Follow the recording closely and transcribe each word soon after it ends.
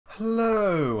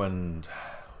Hello and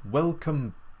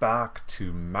welcome back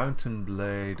to Mountain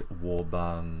Blade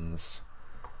Warband's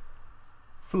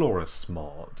Floris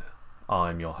mod.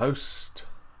 I'm your host,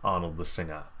 Arnold the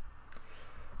Singer.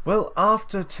 Well,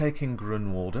 after taking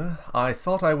Grunwalder, I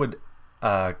thought I would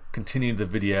continue the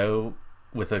video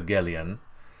with Ergellon,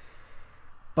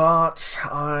 but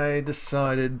I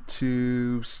decided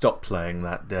to stop playing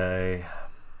that day.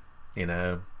 You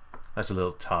know, I was a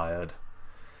little tired.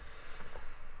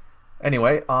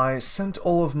 Anyway, I sent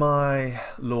all of my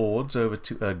lords over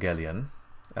to Ergellon,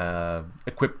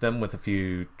 equipped them with a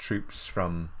few troops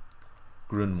from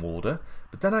Grunwalder,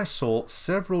 but then I saw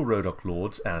several Rhodoks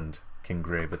lords and King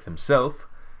Graveth himself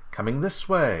coming this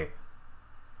way.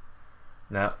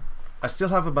 Now, I still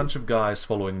have a bunch of guys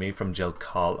following me from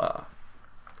Ergellon,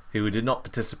 who did not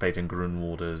participate in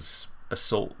Grunwalder's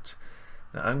assault.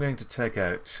 Now, I'm going to take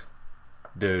out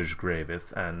Doge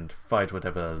Graveth and fight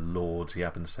whatever lords he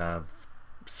happens to have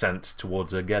sent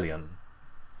towards Ergellon.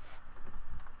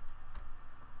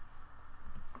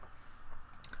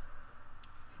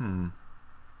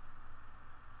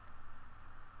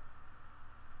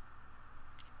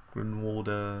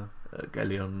 Grunwalder,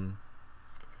 Ergellon.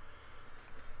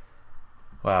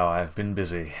 Wow, I've been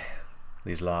busy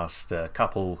these last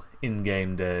couple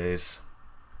in-game days.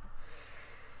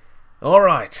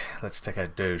 Alright, let's take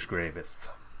out Doge Graveth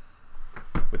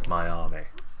with my army.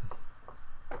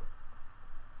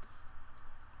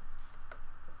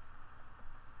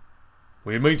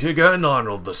 We meet again,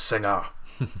 Arnold the Singer.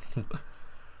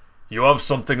 You have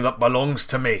something that belongs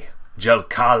to me,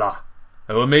 Ergellon.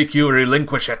 I will make you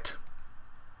relinquish it.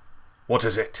 What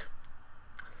is it?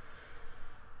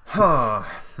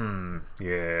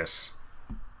 Yes.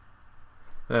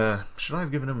 Should I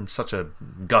have given him such a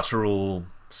guttural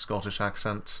Scottish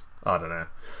accent? I don't know.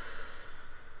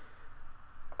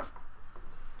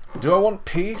 Do I want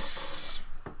peace?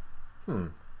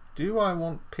 Do I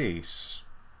want peace?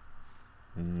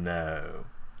 No.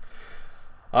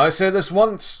 I say this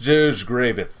once, Doge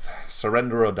Graveth.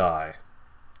 Surrender or die.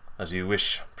 As you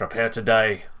wish. Prepare to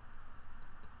die.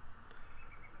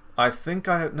 I think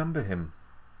I outnumber him.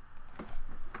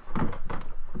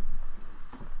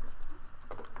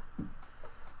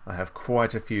 I have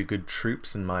quite a few good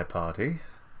troops in my party.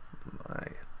 My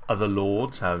other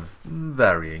lords have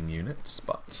varying units,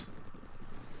 but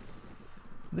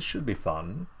this should be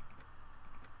fun.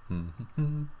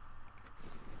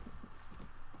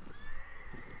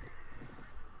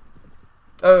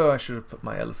 Oh, I should have put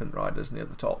my elephant riders near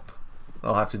the top.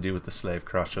 I'll have to do with the slave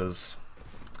crushers.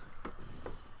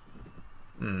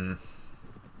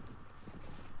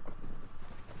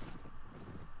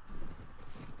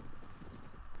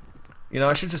 You know,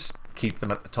 I should just keep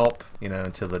them at the top, you know,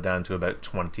 until they're down to about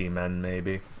 20 men,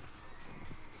 maybe.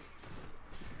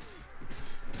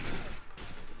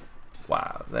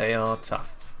 Wow, they are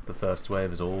tough. The first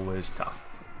wave is always tough.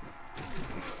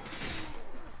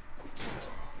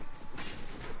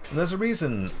 And there's a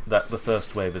reason that the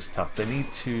first wave is tough. They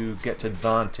need to get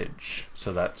advantage,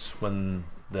 so that when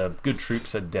the good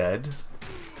troops are dead,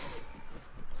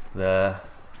 the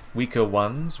weaker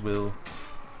ones will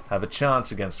have a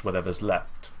chance against whatever's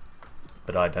left.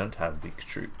 But I don't have weak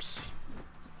troops.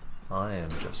 I am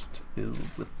just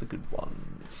filled with the good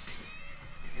ones.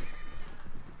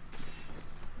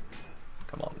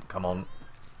 Come on, come on.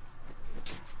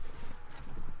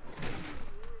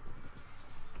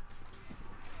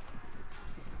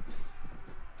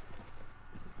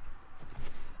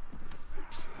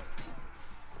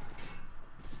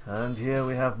 And here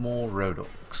we have more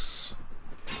Rhodoks.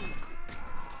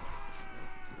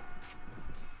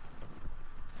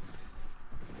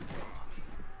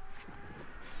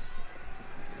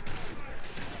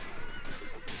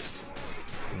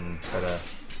 Better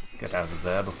get out of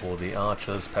there before the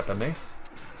archers pepper me.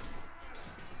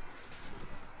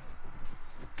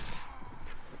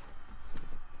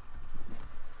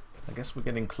 I guess we're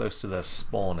getting close to their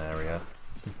spawn area.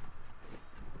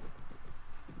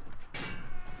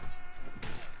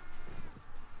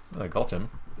 I got him.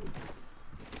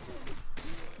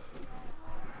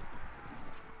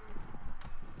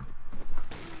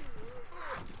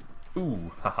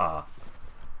 Ooh, haha.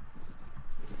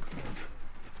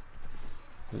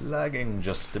 Lagging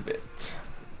just a bit.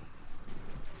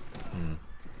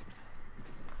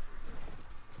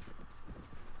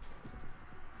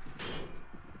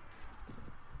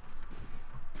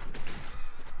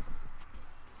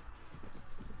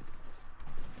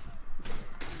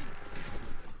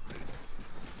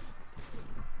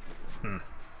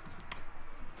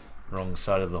 Wrong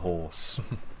side of the horse.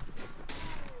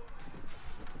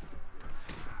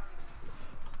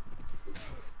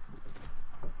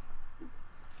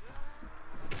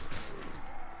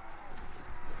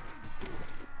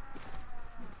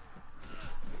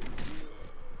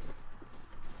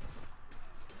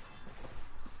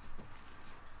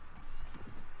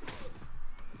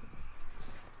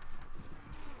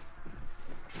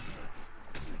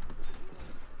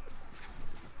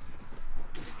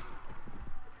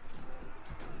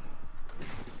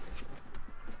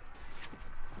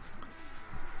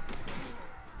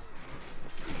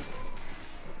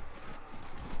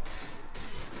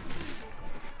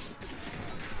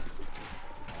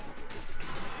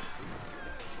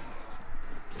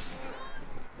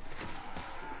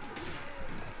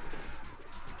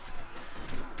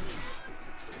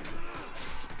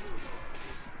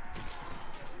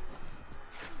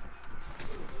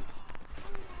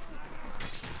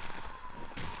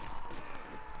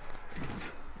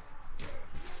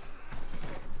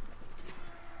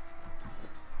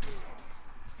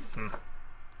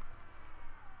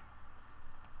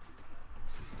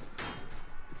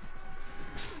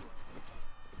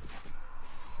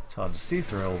 It's hard to see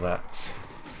through all that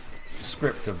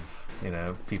script of, you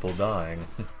know, people dying.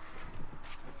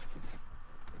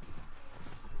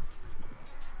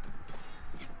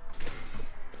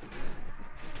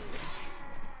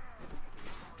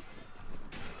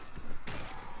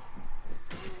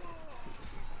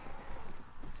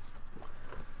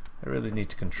 I really need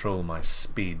to control my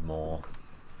speed more.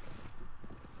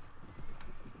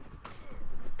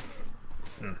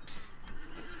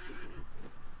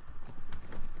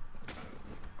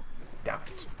 Damn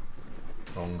it.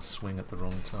 Wrong swing at the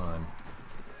wrong time.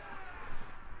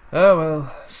 Oh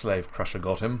well, Slave Crusher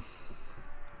got him.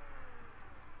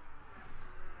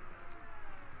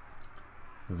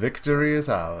 Victory is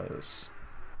ours.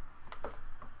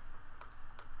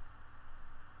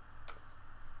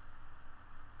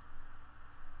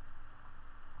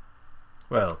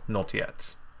 Well, not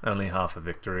yet. Only half a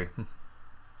victory.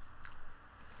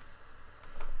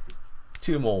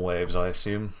 2 more waves, I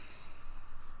assume.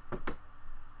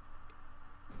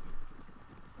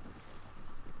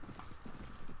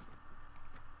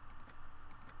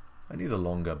 I need a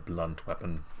longer blunt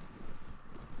weapon.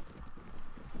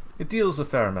 It deals a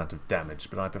fair amount of damage,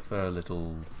 but I prefer a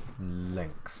little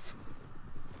length.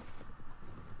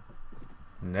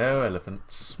 No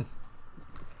elephants.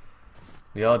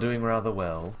 We are doing rather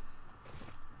well.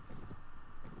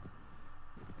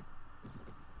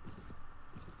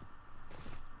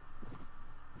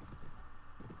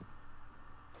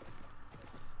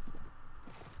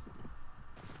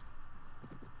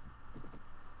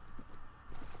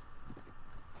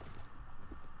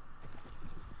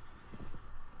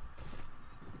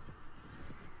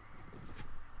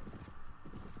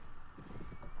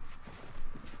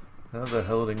 Now they're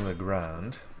holding the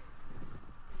ground.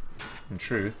 In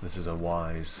truth, this is a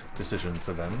wise decision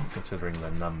for them, considering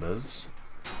their numbers.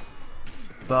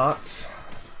 But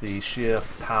the sheer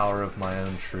power of my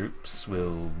own troops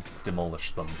will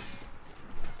demolish them.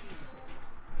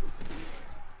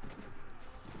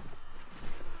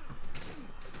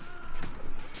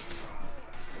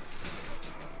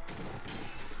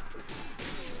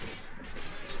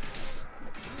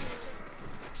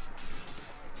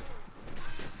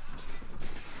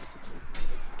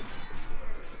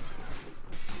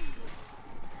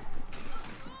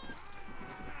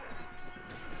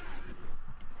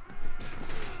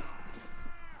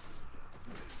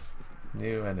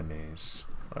 New enemies.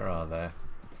 Where are they?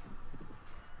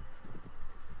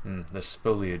 This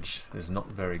foliage is not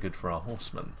very good for our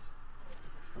horsemen.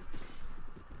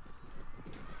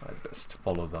 I'd best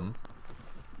follow them.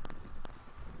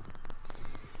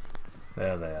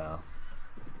 There they are.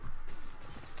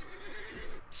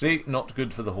 See? Not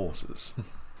good for the horses.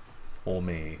 Or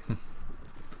me.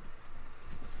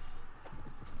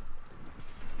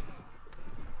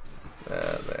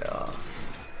 There they are.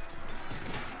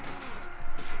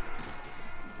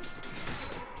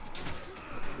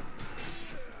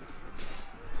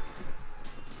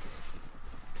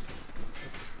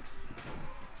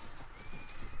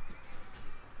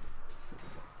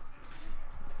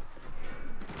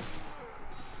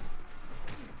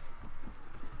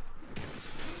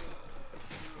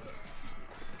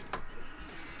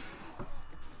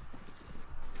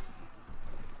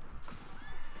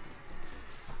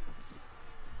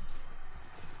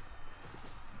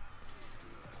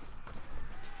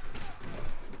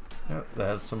 Yep,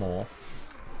 there's some more.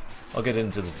 I'll get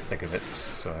into the thick of it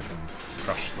so I can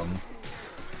crush them.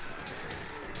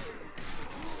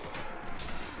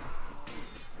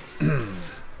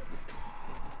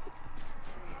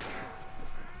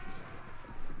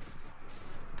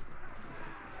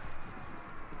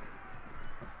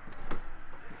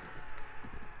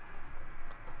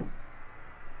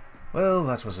 Well,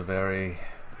 that was a very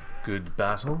good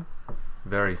battle.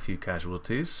 Very few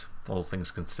casualties, all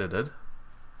things considered.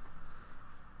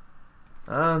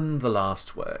 And the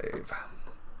last wave.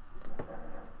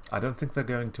 I don't think they're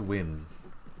going to win.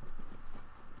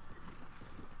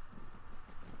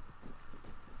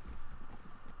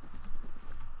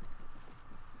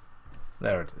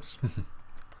 There it is.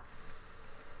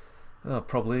 Oh,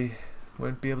 probably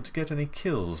won't be able to get any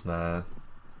kills now.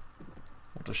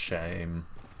 What a shame.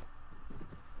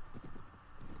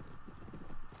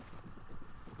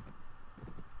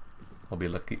 I'll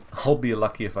be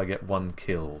lucky if I get 1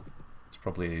 kill. There's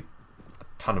probably a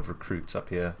ton of recruits up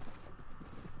here.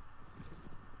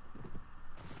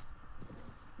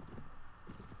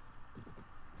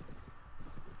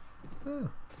 Oh,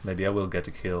 maybe I will get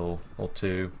a kill or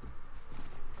 2.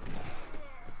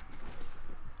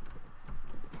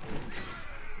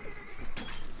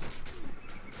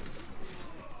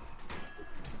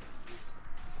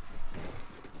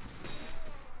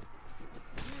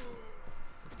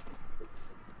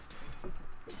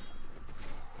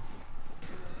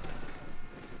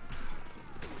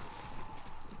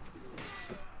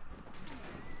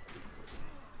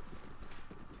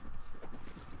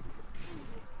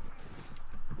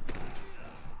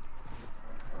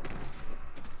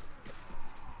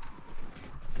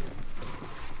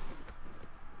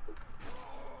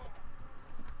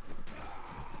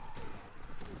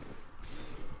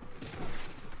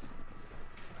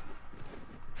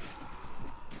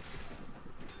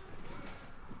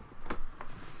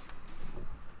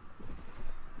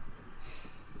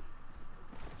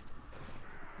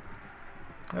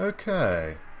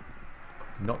 Okay.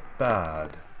 Not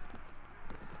bad.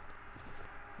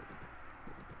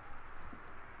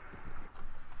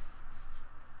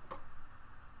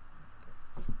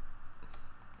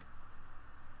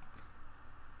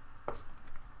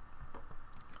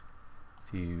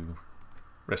 Few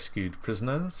rescued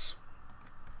prisoners.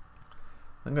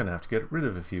 I'm going to have to get rid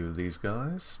of a few of these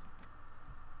guys.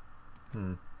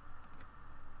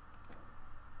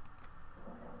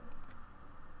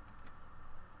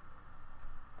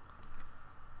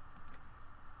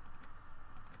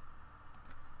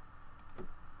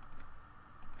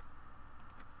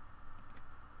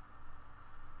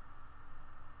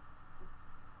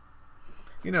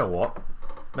 You know what?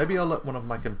 Maybe I'll let one of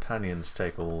my companions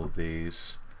take all of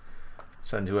these.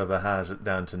 Send whoever has it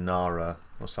down to Nara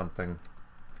or something.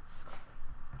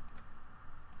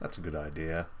 That's a good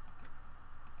idea.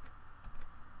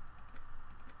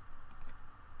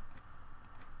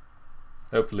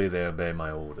 Hopefully they obey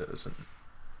my orders and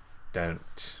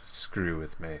don't screw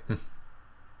with me.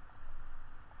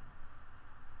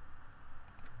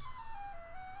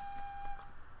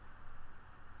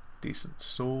 Decent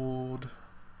sword.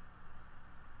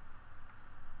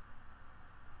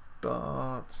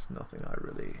 But nothing I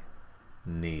really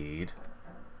need.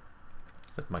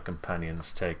 Let my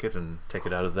companions take it and take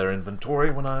it out of their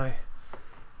inventory when I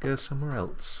go somewhere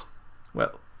else.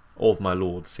 Well, all of my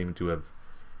lords seem to have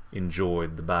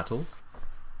enjoyed the battle.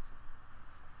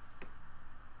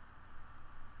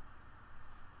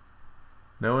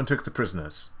 No one took the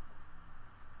prisoners.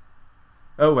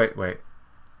 Oh, wait.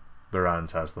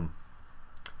 Barans has them.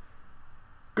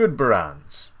 Good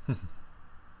Barans.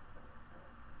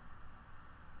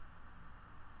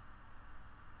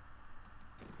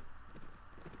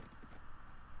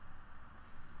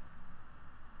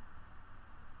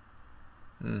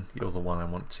 You're the one I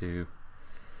want to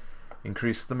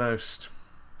increase the most.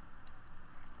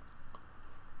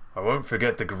 I won't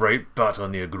forget the great battle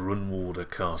near Grunwalder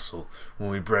Castle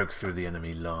when we broke through the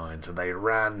enemy lines and they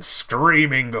ran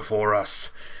screaming before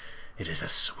us. It is a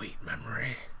sweet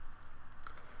memory.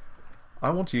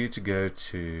 I want you to go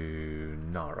to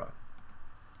Nara.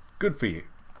 Good for you.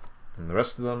 And the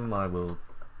rest of them I will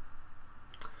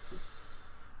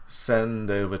send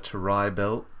over to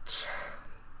Rybelt.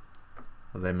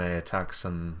 They may attack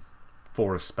some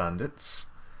forest bandits.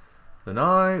 Then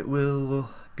I will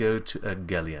go to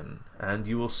Ergellon, and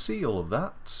you will see all of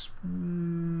that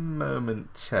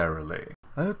momentarily.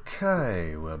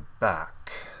 Okay, we're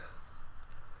back.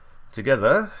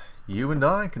 Together, you and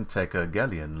I can take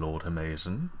Ergellon, Lord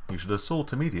Hamazen. You should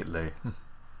assault immediately.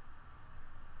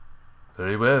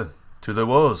 Very well, to the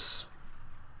wars.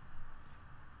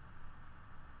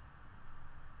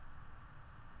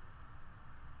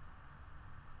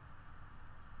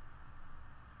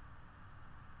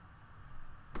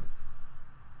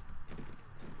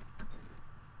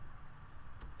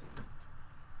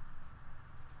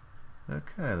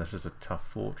 Okay, this is a tough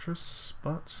fortress,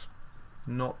 but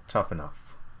not tough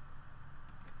enough.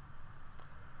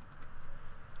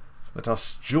 Let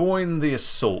us join the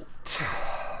assault.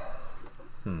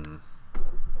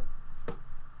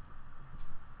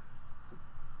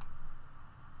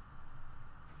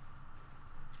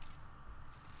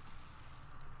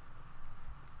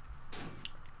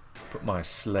 Put my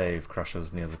slave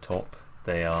crushers near the top.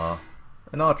 They are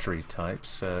an archery type,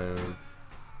 so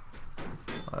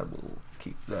I will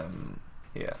keep them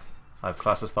here. I've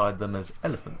classified them as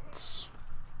elephants.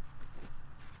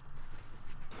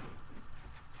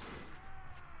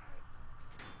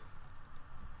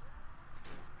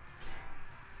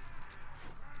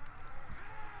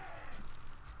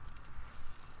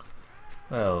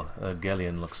 Well,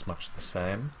 Ergellon looks much the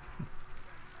same.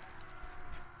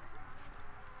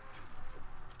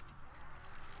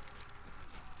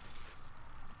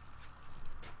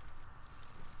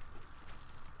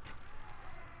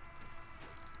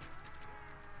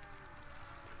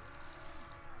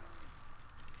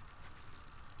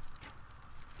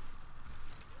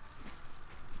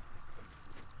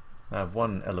 I have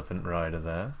one elephant rider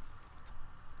there.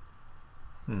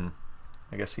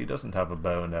 I guess he doesn't have a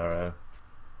bow and arrow.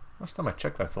 Last time I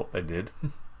checked I thought they did.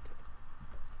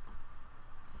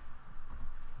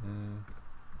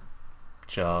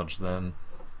 Charge then.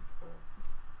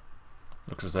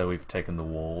 Looks as though we've taken the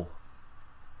wall.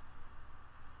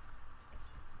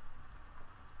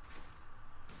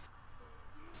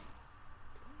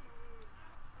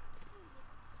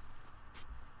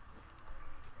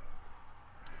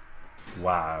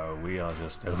 Wow, we are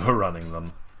just overrunning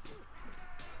them.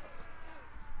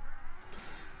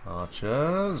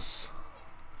 Archers.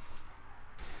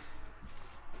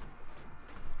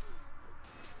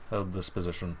 held this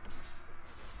position.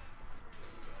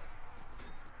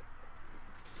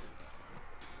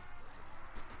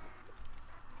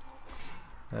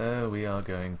 Oh, we are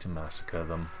going to massacre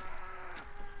them.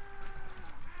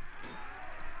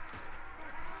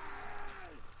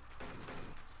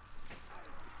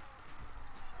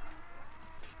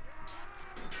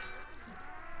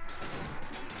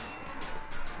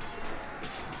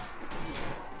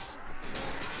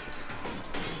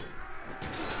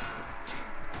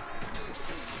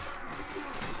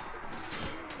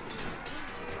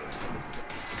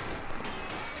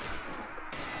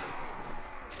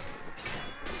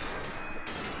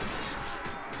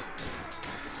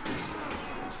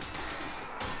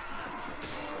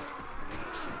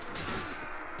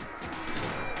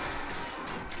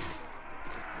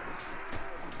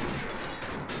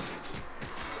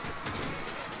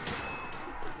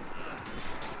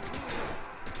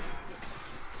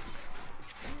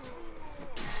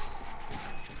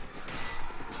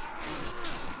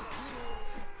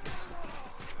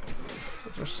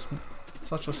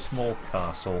 Such a small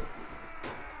castle.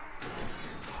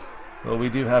 Well, we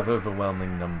do have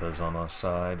overwhelming numbers on our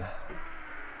side,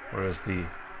 whereas the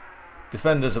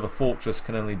defenders of a fortress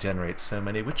can only generate so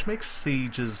many, which makes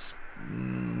sieges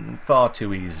far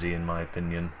too easy in my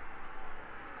opinion.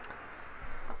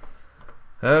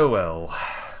 Oh well,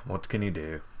 what can you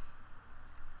do?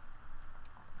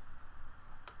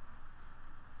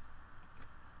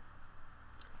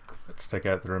 Let's take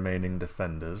out the remaining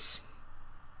defenders.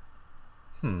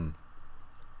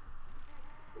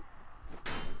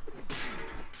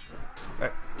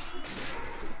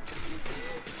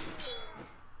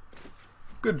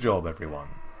 Good job, everyone.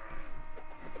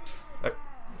 Oh,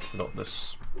 got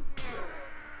this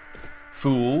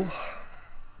fool.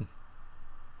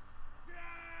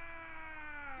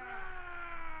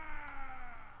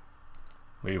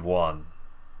 We've won.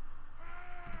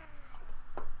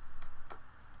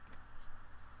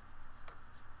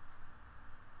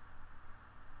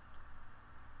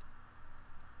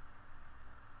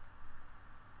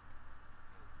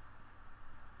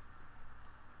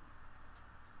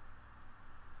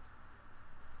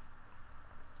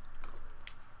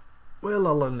 Well,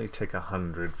 I'll only take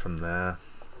 100 from there.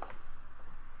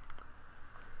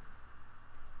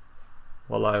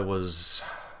 While I was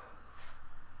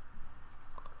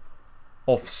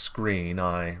off screen,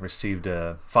 I received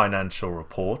a financial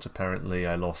report. Apparently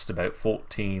I lost about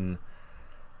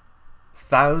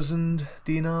 14,000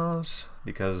 dinars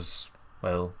because,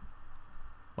 well,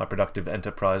 my productive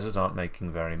enterprises aren't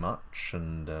making very much,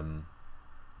 and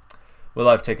well,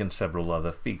 I've taken several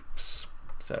other fiefs,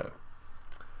 so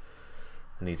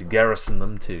I need to garrison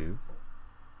them too.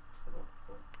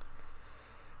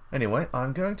 Anyway,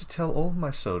 I'm going to tell all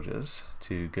my soldiers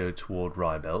to go toward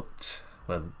Rybelt,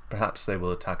 where perhaps they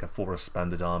will attack a forest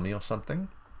bandit army or something.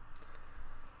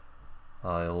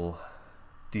 I'll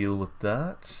deal with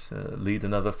that, lead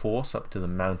another force up to the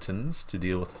mountains to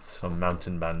deal with some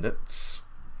mountain bandits,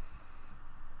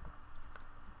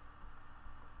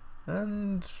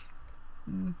 and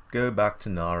go back to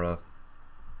Nara,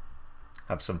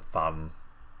 have some fun.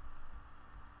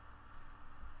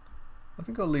 I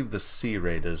think I'll leave the Sea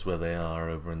Raiders where they are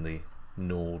over in the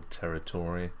Nord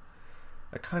territory.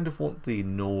 I kind of want the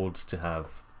Nords to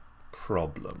have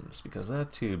problems because they're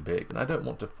too big and I don't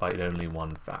want to fight only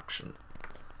one faction.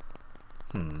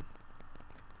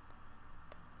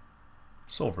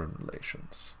 Sovereign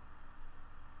relations.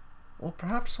 Or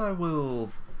perhaps I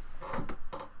will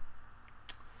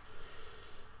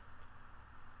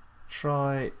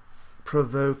try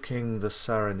provoking the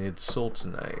Saranid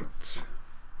Sultanate.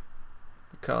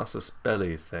 The casus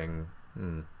belli thing.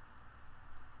 The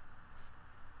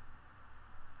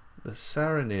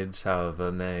Saranids,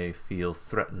 however, may feel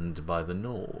threatened by the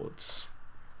Nords.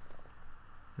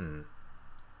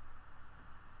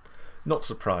 Not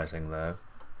surprising, though.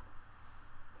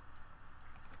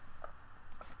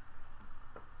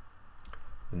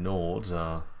 The Nords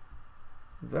are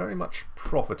very much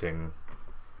profiting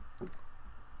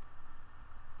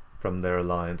from their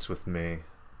alliance with me.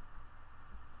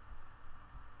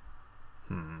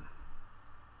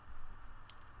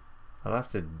 I'll have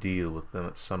to deal with them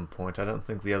at some point. I don't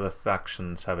think the other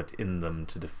factions have it in them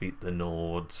to defeat the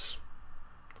Nords.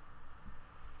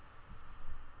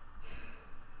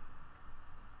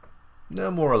 No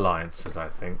more alliances, I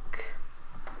think.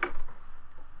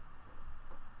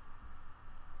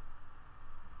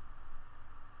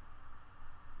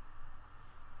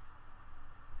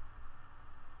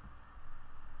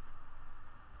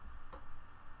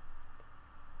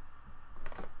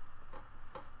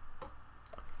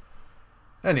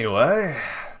 Anyway,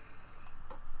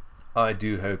 I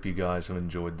do hope you guys have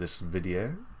enjoyed this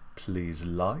video. Please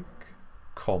like,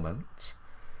 comment,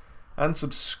 and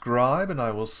subscribe, and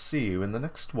I will see you in the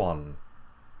next one.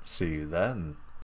 See you then.